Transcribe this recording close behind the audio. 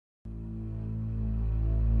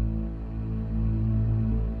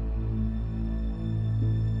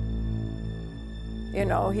You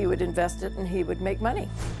know, he would invest it and he would make money.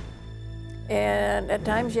 And at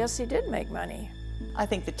times, yes, he did make money. I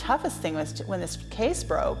think the toughest thing was when this case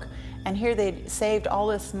broke, and here they'd saved all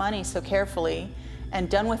this money so carefully and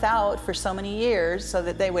done without for so many years so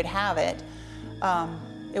that they would have it.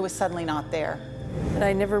 It was suddenly not there. And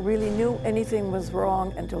I never really knew anything was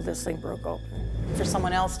wrong until this thing broke open. For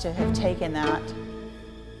someone else to have taken that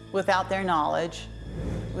without their knowledge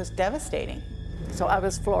was devastating. So I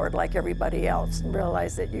was floored like everybody else and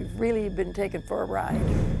realized that you've really been taken for a ride.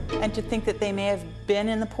 And to think that they may have been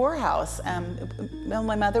in the poorhouse. Well,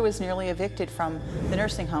 my mother was nearly evicted from the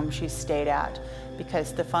nursing home she stayed at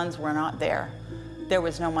because the funds were not there. There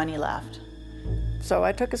was no money left. So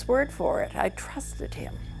I took his word for it. I trusted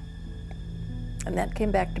him. And that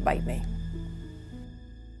came back to bite me.